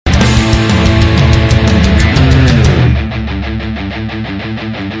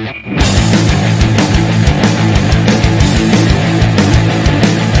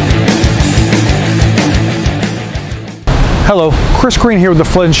Hello, Chris Green here with the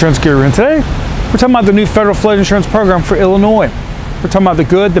Flood Insurance Guru, and today we're talking about the new federal flood insurance program for Illinois. We're talking about the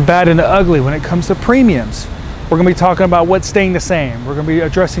good, the bad, and the ugly when it comes to premiums. We're going to be talking about what's staying the same. We're going to be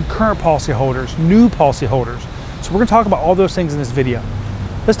addressing current policyholders, new policyholders. So we're going to talk about all those things in this video.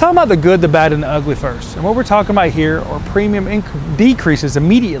 Let's talk about the good, the bad, and the ugly first. And what we're talking about here are premium decreases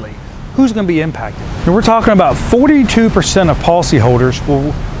immediately. Who's going to be impacted? And we're talking about 42% of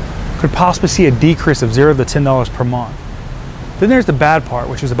policyholders could possibly see a decrease of $0 to $10 per month. Then there's the bad part,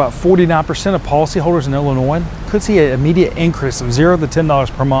 which is about 49% of policyholders in Illinois could see an immediate increase of $0 to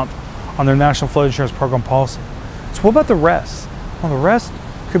 $10 per month on their National Flood Insurance Program policy. So what about the rest? Well, the rest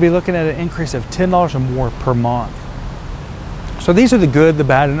could be looking at an increase of $10 or more per month. So these are the good, the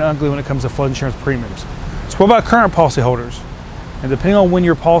bad, and the ugly when it comes to flood insurance premiums. So what about current policyholders? And depending on when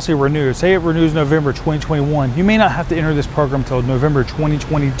your policy renews, say it renews November 2021, you may not have to enter this program until November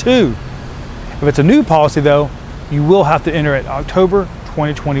 2022. If it's a new policy though, you will have to enter it October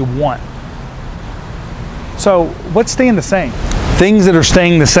 2021. So what's staying the same? Things that are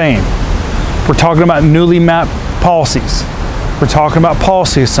staying the same. We're talking about newly mapped policies. We're talking about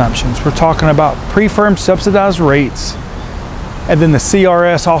policy assumptions. We're talking about pre-firm subsidized rates. And then the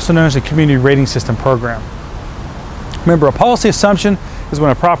CRS, also known as the Community Rating System program. Remember, a policy assumption is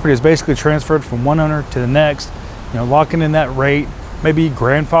when a property is basically transferred from one owner to the next, locking in that rate, maybe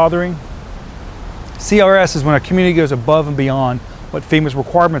grandfathering. CRS is when a community goes above and beyond what FEMA's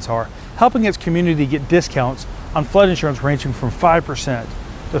requirements are, helping its community get discounts on flood insurance ranging from 5%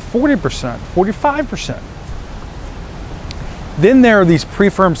 to 40%, 45%. Then there are these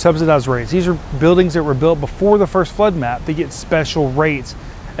pre-firm subsidized rates. These are buildings that were built before the first flood map. They get special rates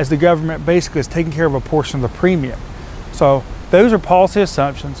as the government basically is taking care of a portion of the premium. So those are policy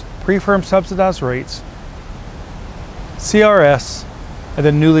assumptions, pre-firm subsidized rates, CRS, and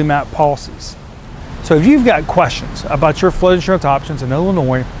then newly mapped policies. So if you've got questions about your flood insurance options in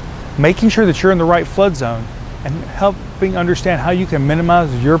Illinois, making sure that you're in the right flood zone and helping understand how you can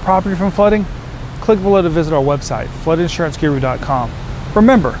minimize your property from flooding, click below to visit our website, floodinsuranceguru.com.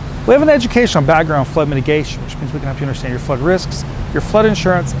 Remember, we have an educational background in flood mitigation, which means we can help you understand your flood risks, your flood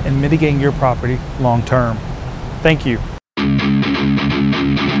insurance, and mitigating your property long term. Thank you.